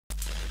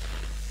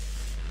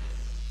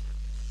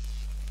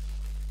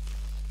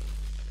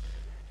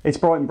It's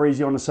bright and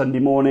breezy on a Sunday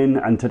morning,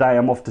 and today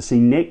I'm off to see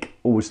Nick.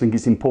 Always think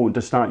it's important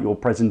to start your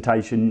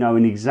presentation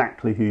knowing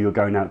exactly who you're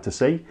going out to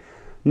see.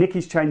 Nick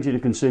is changing the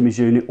consumer's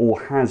unit,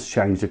 or has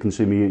changed the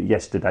consumer unit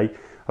yesterday.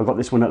 I got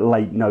this one at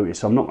late notice,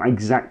 so I'm not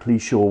exactly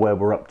sure where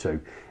we're up to.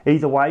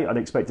 Either way, I'd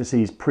expect to see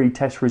his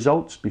pre-test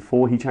results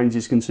before he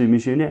changes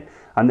consumer's unit,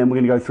 and then we're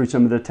going to go through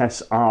some of the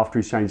tests after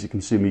he's changed the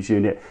consumer's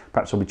unit.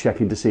 Perhaps I'll be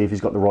checking to see if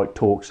he's got the right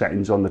torque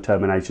settings on the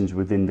terminations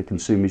within the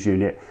consumer's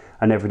unit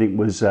and everything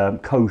was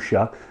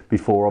kosher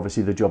before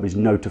obviously the job is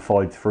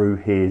notified through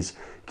his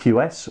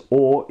QS,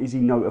 or is he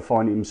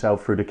notifying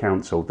himself through the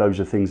council? Those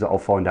are things that I'll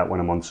find out when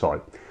I'm on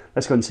site.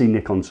 Let's go and see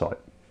Nick on site.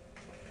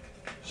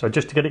 So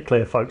just to get it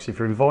clear, folks, if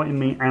you're inviting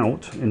me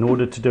out in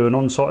order to do an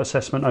on-site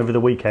assessment over the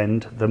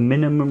weekend, the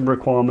minimum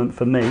requirement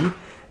for me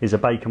is a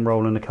bacon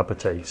roll and a cup of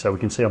tea. So we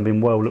can see I'm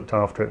being well looked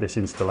after at this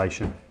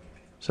installation.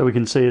 So we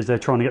can see as they're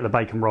trying to get the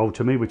bacon roll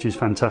to me, which is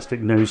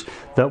fantastic news,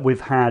 that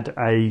we've had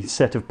a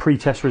set of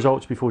pre-test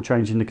results before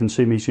changing the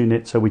consumer's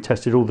unit. So we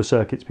tested all the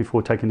circuits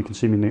before taking the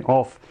consumer unit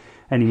off.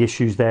 Any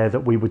issues there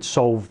that we would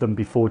solve them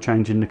before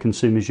changing the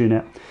consumer's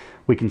unit.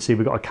 We can see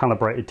we've got a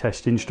calibrated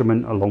test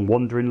instrument, a long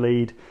wandering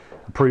lead,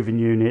 a proving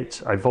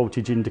unit, a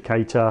voltage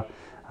indicator,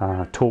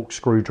 torque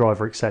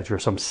screwdriver, etc.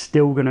 So I'm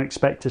still going to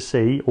expect to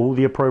see all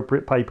the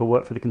appropriate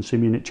paperwork for the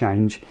consumer unit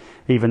change,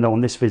 even though on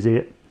this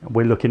visit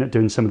we're looking at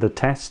doing some of the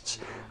tests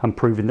and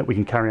proving that we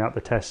can carry out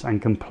the tests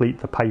and complete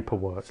the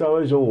paperwork. So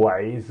as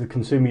always, the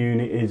consumer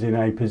unit is in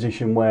a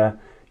position where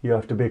you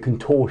have to be a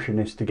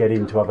contortionist to get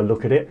in to have a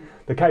look at it.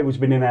 The cable's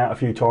been in and out a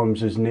few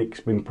times as Nick's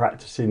been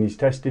practicing his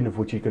testing, of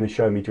which he's going to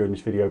show me during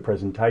this video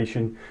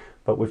presentation.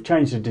 But we've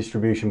changed the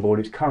distribution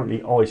board. It's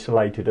currently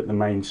isolated at the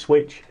main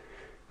switch.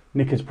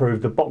 Nick has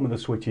proved the bottom of the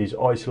switch is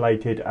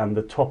isolated and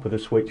the top of the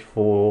switch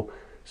for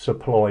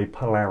supply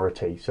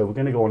polarity. So we're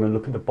going to go on and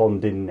look at the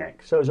bonding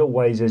next. So as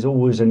always, there's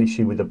always an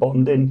issue with the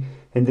bonding.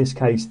 In this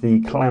case,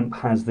 the clamp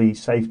has the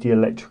safety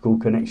electrical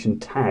connection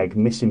tag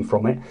missing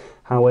from it.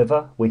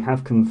 However, we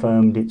have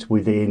confirmed it's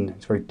within,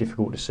 it's very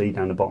difficult to see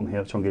down the bottom here,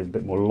 I'll try and get a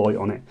bit more light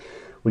on it.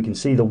 We can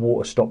see the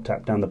water stop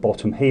tap down the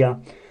bottom here,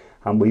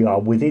 and we are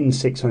within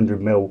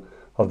 600 mil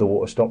of the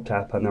water stop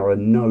tap, and there are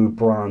no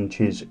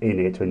branches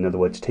in it, in other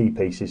words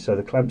T-pieces, so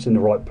the clamp's in the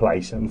right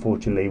place.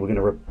 Unfortunately, we're going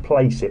to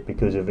replace it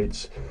because of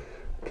its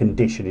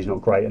condition is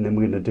not great, and then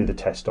we're going to do the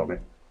test on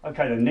it.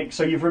 Okay then, Nick,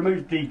 so you've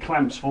removed the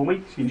clamps for me.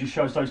 So you can just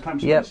show us those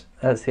clamps? Yep, please?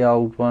 That's the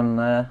old one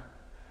there.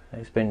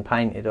 It's been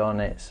painted on.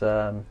 It's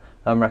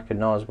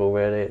unrecognisable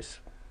really. It's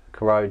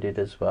corroded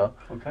as well.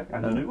 Okay,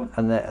 and the new one?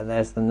 And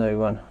there's the new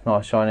one.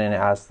 Nice shiny, and it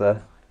has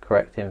the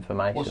correct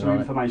information. What's the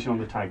information on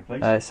the tag,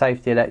 please?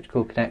 Safety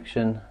electrical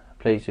connection,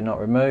 please do not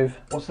remove.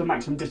 What's the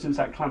maximum distance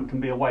that clamp can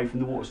be away from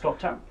the water stop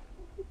tap?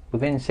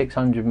 Within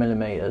 600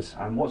 millimetres.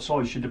 And what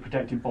size should the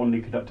protective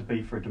bonding conductor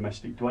be for a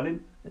domestic dwelling?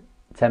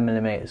 10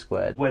 millimetres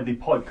squared. Where the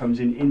pipe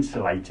comes in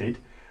insulated,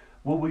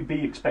 will we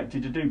be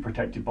expected to do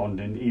protective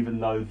bonding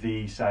even though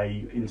the,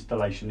 say,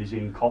 installation is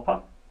in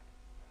copper?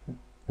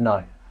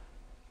 No.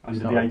 Under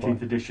the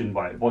 18th edition,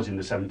 well, it was in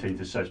the 17th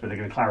as such, but they're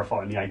going to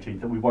clarify in the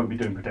 18th that we won't be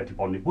doing protective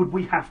bonding. Would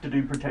we have to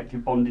do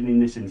protective bonding in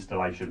this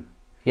installation?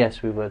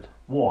 Yes, we would.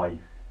 Why?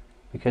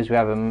 Because we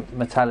have a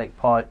metallic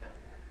pipe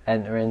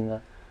entering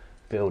the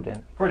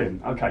building.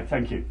 Brilliant, okay,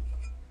 thank you.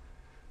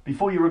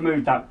 Before you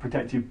removed that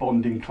protective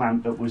bonding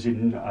clamp that was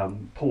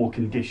in poor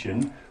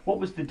condition, what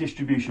was the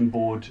distribution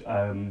board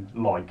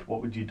like?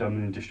 What would you done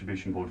in the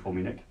distribution board for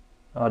me, Nick?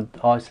 I'd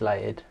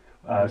isolated.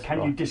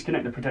 Can you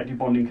disconnect the protective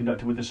bonding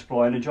conductor with the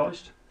supply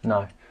energised?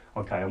 No.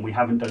 Okay, and we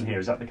haven't done here,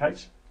 is that the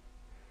case?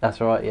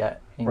 That's right, yeah,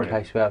 in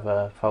case we have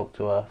a fault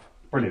to earth.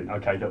 Brilliant,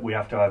 okay, that we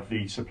have to have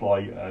the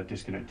supply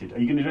disconnected. Are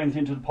you going to do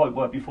anything to the pipe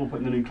work before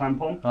putting the new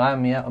clamp on? I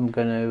am, yeah. I'm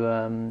going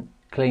to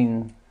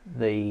clean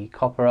the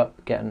copper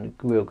up, get a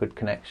real good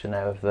connection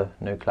out of the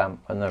new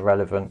clamp and the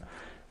relevant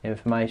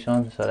information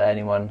on, so that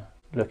anyone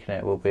looking at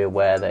it will be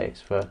aware that it's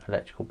for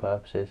electrical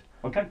purposes.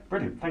 Okay,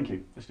 brilliant, thank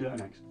you. Let's do that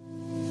next.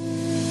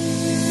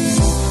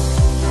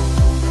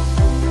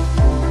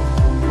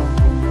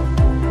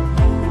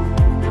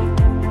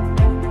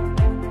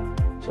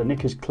 So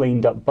Nick has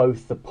cleaned up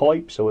both the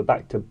pipes, so we're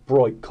back to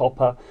bright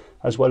copper,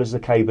 as well as the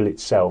cable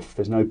itself.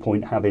 There's no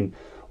point having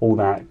all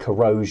that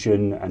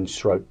corrosion and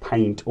stroke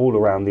paint all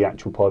around the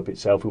actual pipe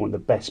itself. We want the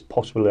best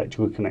possible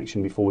electrical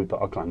connection before we put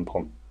our clamp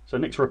on. So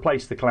Nick's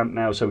replaced the clamp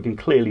now, so we can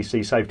clearly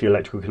see safety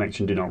electrical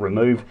connection do not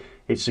remove.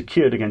 It's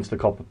secured against the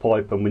copper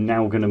pipe, and we're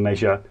now going to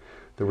measure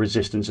the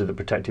resistance of the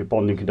protective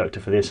bonding conductor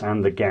for this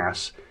and the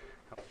gas.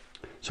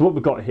 So what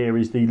we've got here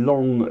is the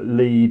long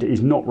lead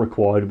is not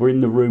required. We're in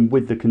the room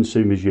with the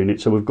consumer's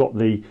unit, so we've got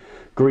the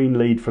green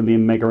lead from the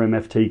Mega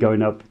MFT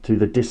going up to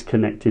the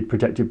disconnected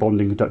protective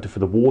bonding conductor for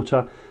the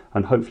water,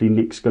 and hopefully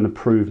Nick's going to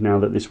prove now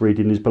that this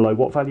reading is below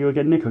what value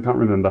again, Nick? I can't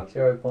remember.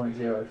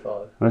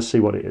 0.05. Let's see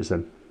what it is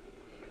then.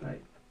 Okay.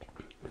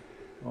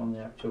 On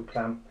the actual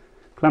clamp.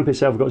 Clamp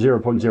itself got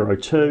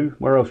 0.02.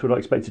 Where else would I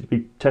expect it to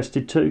be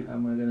tested to?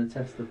 And we're going to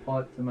test the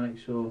pipe to make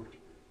sure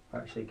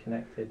actually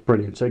connected.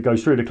 Brilliant. So it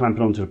goes through the clamp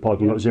and onto the pipe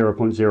and got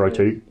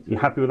 0.02. You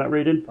happy with that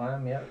reading? I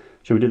am, yeah.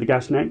 Shall we do the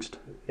gas next?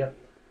 Yep.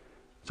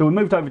 So we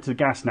moved over to the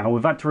gas now.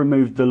 We've had to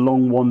remove the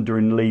long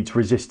wandering leads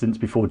resistance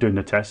before doing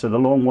the test. So the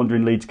long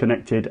wandering leads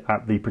connected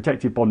at the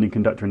protective bonding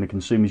conductor in the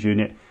consumer's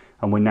unit,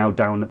 and we're now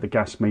down at the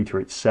gas meter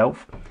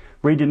itself.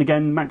 Reading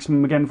again,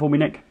 maximum again for me,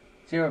 Nick.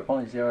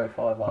 0.05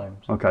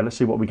 ohms. Okay, let's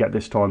see what we get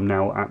this time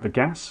now at the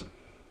gas.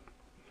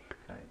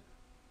 Okay.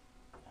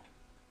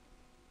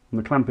 On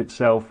the clamp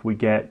itself we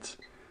get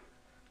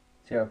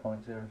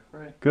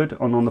 0.03. good.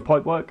 On the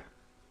pipe work.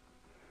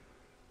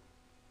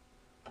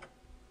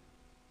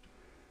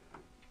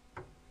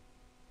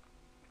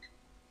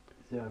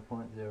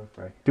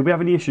 .03. Did we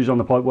have any issues on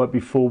the pipe work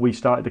before we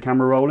started the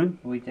camera rolling?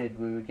 We did.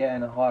 We were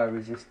getting a higher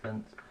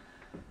resistance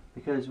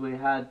because we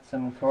had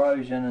some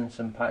corrosion and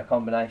some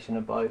combination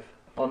of both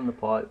on the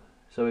pipe.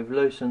 So we've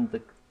loosened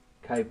the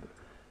cable,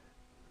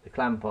 the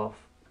clamp off,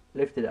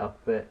 lifted it up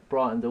a bit,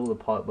 brightened all the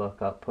pipe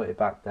work up, put it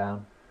back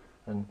down,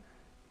 and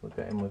we're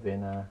getting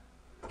within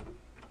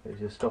it was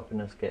just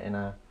stopping us getting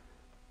the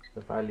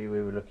value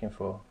we were looking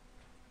for.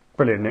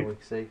 Brilliant, Nick. We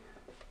can see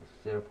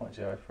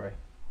 0.03.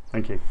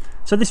 Thank you.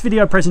 So this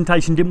video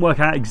presentation didn't work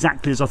out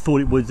exactly as I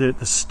thought it would at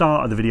the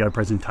start of the video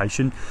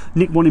presentation.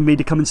 Nick wanted me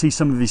to come and see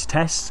some of his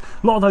tests.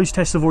 A lot of those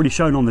tests I've already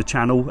shown on the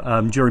channel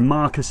during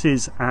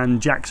Marcus's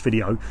and Jack's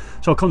video.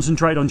 So I'll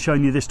concentrate on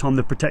showing you this time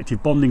the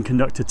protective bonding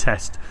conductor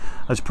test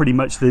as pretty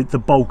much the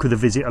bulk of the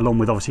visit, along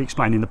with obviously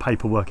explaining the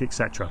paperwork,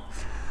 etc.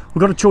 We've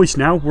got a choice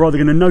now. We're either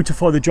going to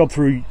notify the job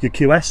through your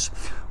QS,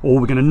 or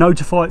we're going to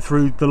notify it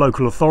through the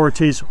local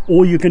authorities,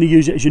 or you're going to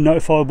use it as your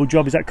notifiable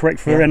job. Is that correct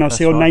for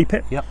NRC or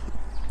NAPIT? Yep.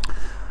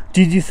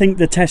 Did you think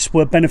the tests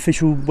were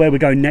beneficial where we're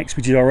going next,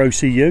 which is our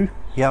OCU?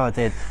 Yeah, I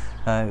did.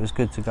 It was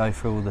good to go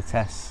through all the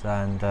tests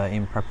and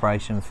in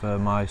preparation for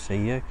my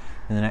OCU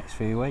in the next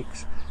few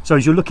weeks. So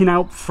as you're looking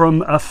out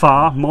from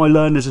afar, my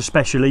learners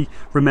especially,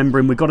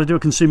 remembering we've got to do a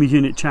consumer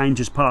unit change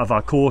as part of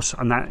our course,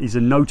 and that is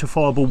a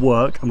notifiable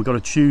work, and we've got to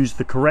choose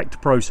the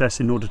correct process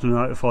in order to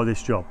notify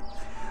this job.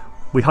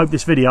 We hope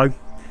this video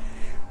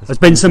has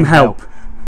been some help.